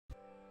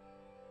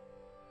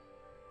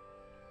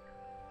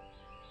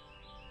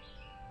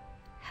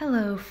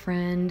Hello,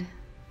 friend.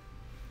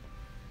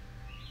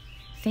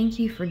 Thank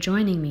you for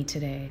joining me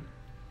today.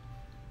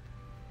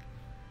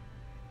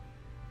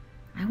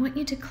 I want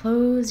you to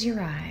close your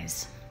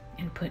eyes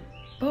and put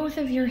both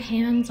of your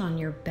hands on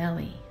your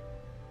belly.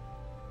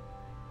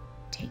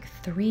 Take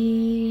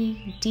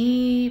 3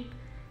 deep,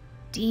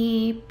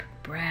 deep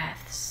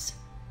breaths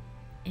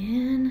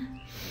in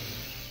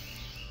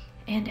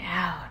and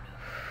out.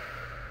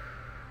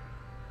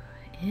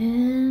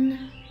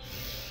 In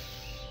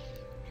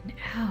and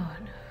out.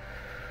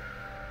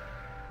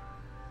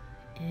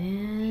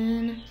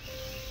 In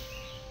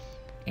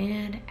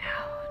and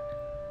out.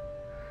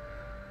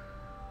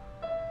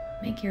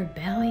 Make your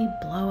belly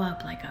blow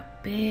up like a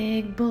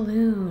big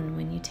balloon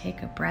when you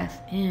take a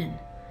breath in,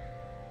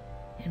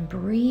 and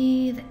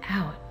breathe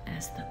out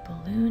as the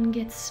balloon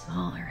gets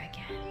smaller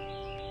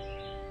again.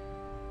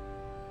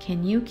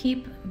 Can you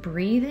keep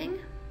breathing?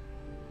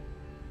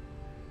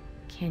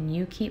 Can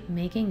you keep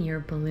making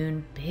your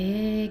balloon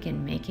big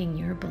and making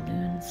your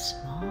balloon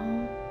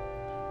small?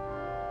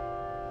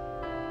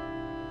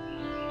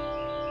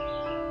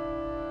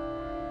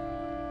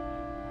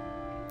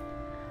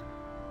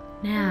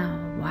 Now,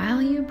 while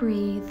you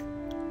breathe,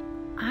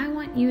 I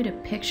want you to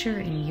picture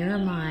in your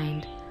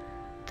mind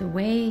the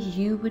way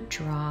you would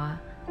draw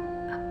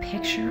a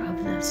picture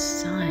of the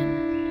sun.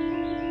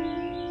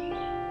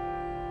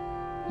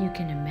 You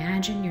can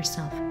imagine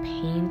yourself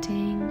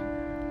painting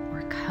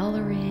or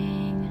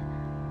coloring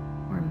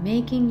or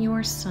making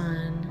your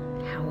sun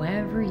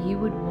however you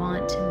would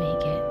want to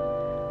make it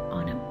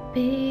on a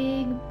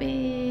big,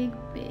 big,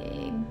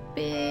 big,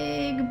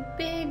 big,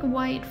 big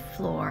white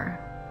floor.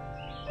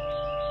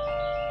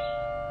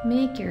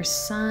 Make your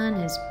sun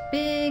as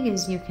big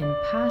as you can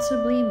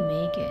possibly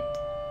make it.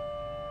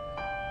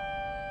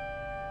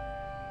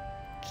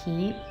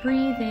 Keep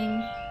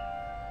breathing.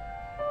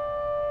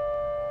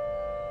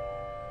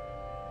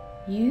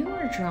 You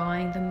are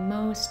drawing the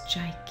most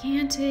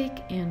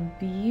gigantic and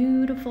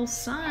beautiful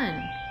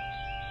sun.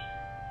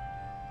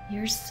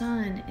 Your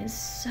sun is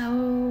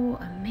so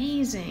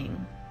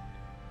amazing.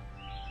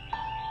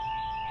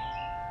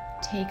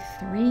 Take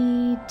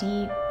 3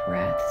 deep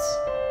breaths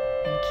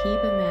and keep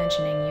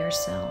imagining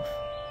yourself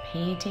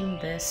painting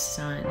this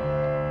sun.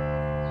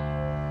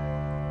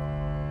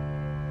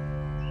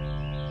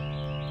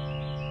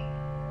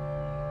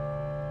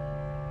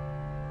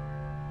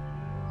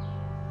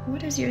 What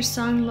does your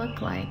sun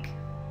look like?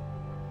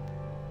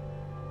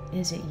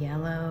 Is it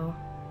yellow?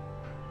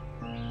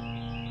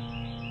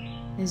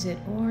 Is it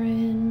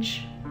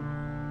orange?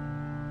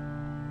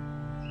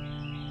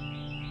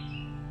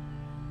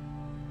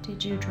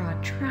 Did you draw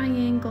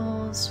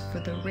triangles for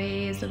the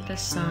rays of the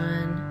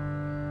sun?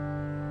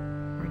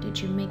 Or did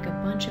you make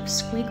a bunch of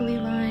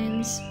squiggly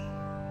lines?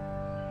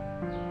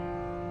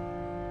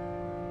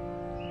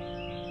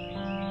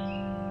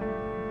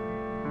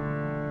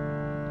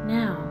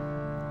 Now,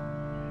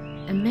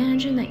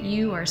 imagine that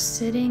you are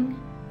sitting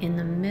in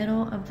the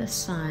middle of the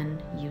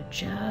sun you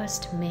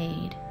just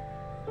made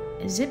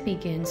as it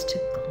begins to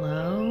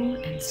glow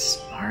and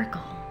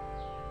sparkle.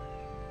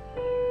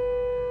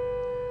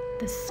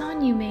 The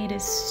sun you made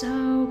is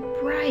so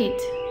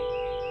bright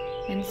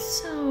and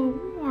so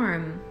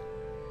warm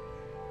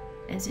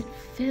as it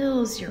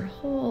fills your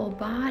whole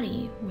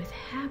body with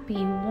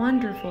happy,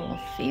 wonderful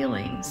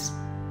feelings.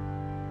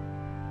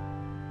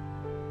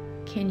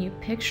 Can you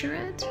picture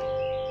it?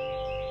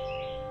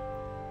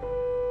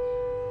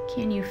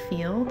 Can you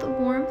feel the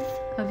warmth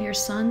of your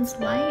sun's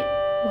light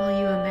while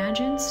you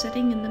imagine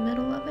sitting in the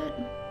middle of it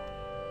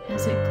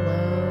as it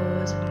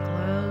glows and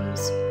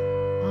glows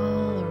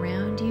all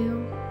around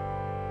you,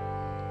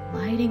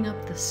 lighting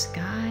up the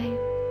sky?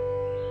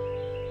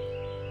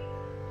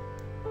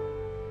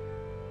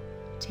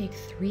 Take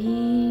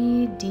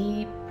 3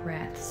 deep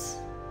breaths.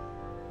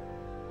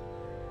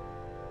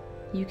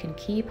 You can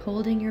keep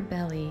holding your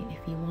belly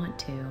if you want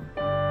to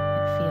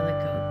and feel it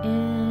go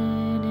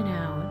in and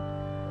out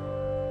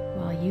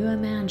while you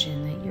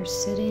imagine that you're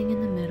sitting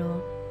in the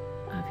middle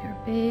of your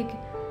big,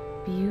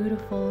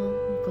 beautiful,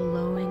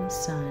 glowing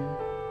sun.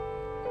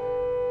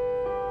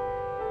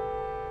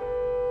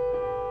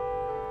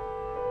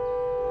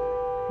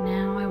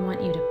 Now I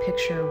want you to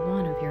picture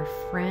one of your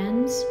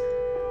friends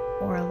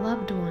or a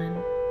loved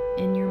one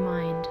in your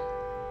mind.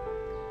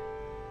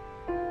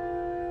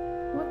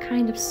 What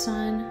kind of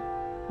sun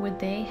would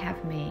they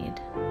have made?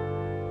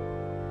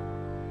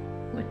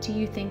 What do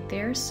you think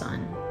their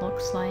sun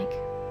looks like?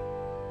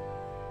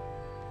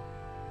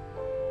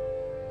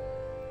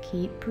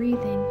 Keep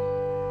breathing.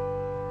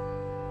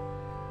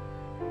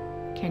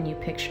 Can you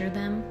picture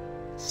them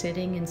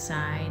sitting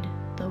inside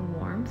the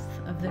warmth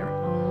of their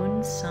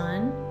own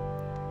sun?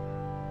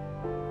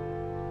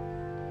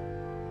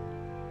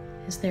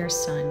 Is their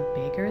sun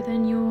bigger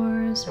than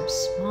yours, or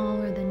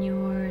smaller than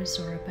yours,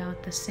 or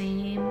about the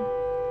same?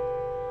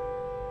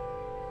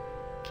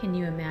 Can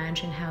you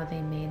imagine how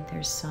they made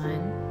their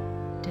sun?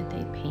 Did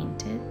they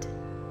paint it?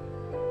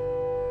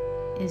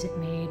 Is it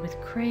made with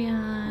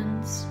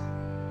crayons?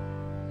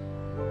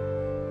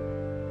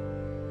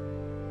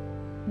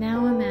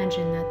 Now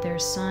imagine that their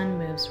sun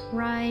moves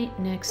right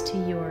next to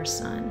your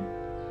sun.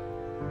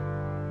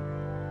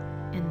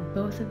 And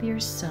both of your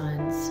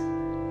suns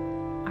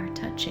are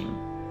touching.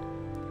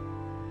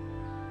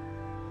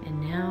 And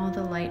now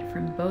the light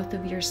from both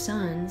of your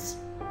suns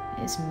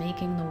is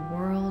making the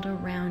world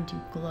around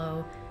you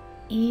glow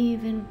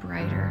even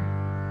brighter.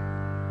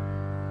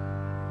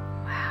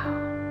 Wow.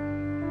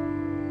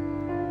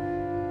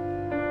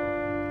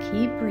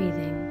 Keep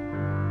breathing.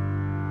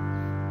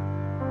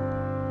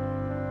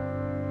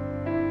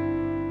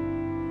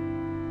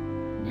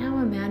 Now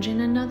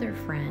imagine another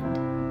friend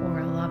or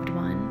a loved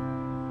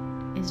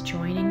one is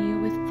joining you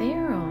with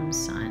their own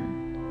sun.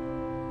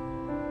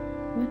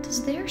 What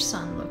does their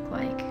sun look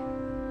like?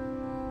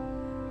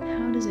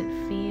 How does it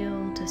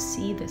feel to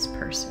see this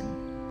person?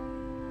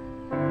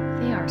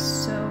 They are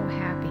so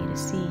happy to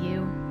see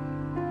you.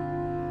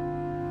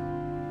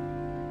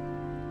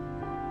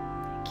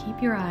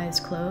 Keep your eyes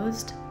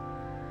closed.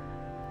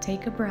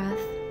 Take a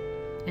breath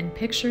and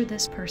picture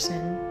this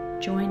person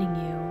joining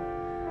you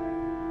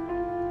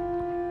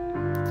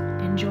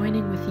and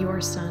joining with your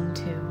sun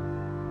too.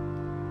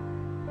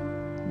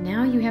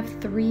 Now you have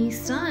 3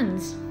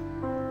 suns.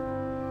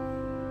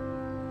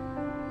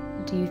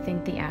 Do you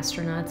think the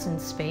astronauts in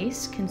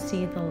space can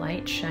see the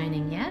light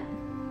shining yet?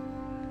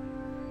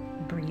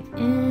 Breathe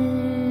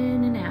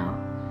in and out.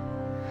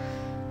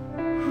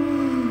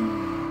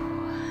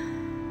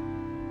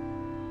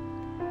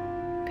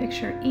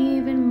 Picture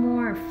even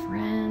more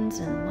friends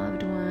and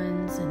loved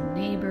ones and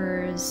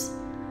neighbors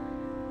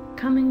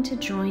coming to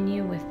join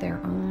you with their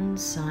own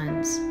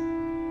suns,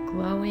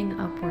 glowing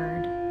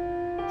upward,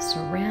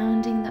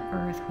 surrounding the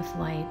earth with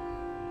light.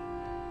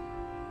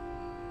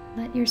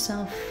 Let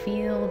yourself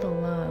feel the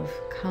love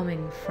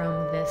coming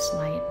from this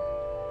light.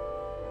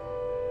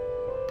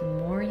 The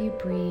more you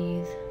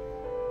breathe,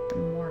 the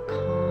more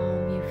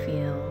calm you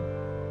feel,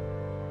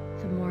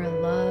 the more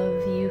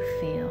love you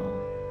feel,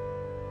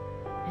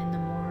 and the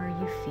more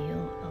you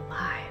feel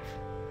alive.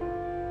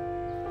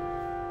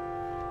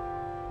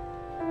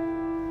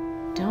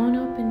 Don't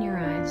open your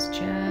eyes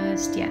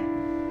just yet.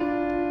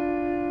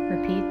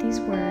 Repeat these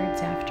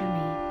words after me.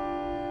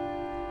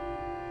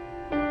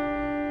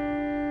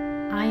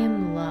 I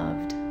am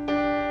loved.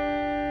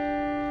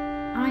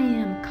 I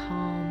am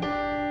calm.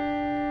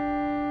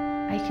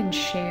 I can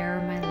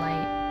share my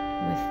light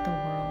with the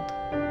world.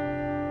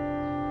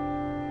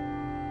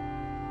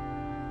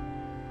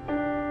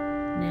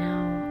 Now,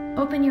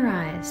 open your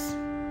eyes.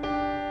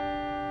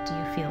 Do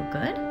you feel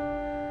good?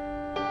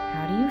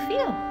 How do you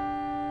feel?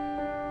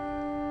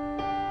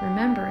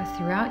 Remember,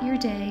 throughout your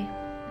day,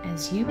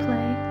 as you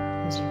play,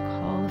 as you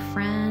call a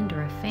friend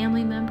or a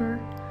family member,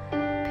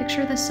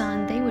 picture the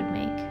sun they would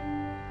make.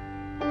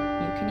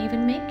 You can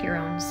even make your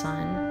own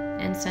sun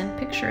and send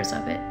pictures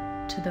of it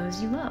to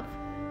those you love.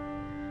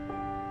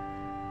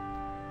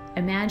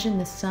 Imagine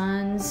the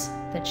suns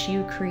that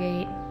you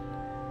create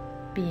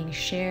being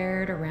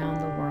shared around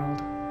the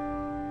world.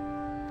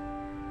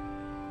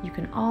 You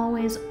can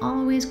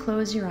always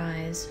close your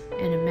eyes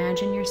and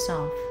imagine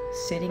yourself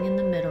sitting in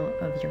the middle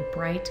of your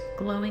bright,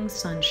 glowing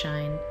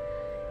sunshine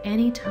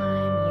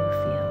anytime you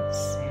feel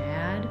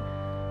sad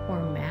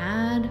or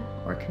mad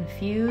or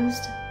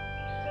confused.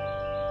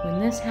 When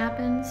this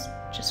happens,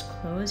 just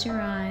close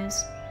your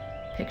eyes,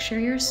 picture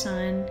your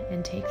sun,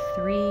 and take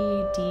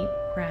 3 deep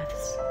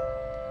breaths.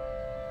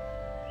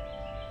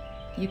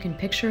 You can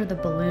picture the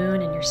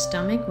balloon in your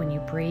stomach when you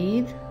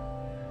breathe,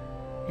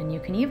 and you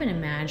can even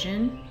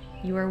imagine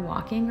you are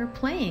walking or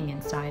playing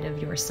inside of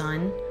your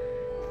sun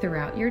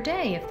throughout your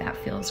day if that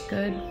feels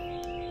good.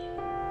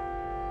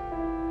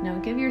 Now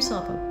give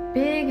yourself a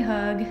big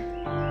hug,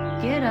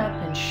 get up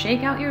and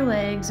shake out your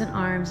legs and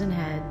arms and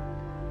head,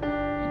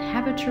 and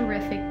have a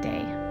terrific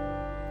day.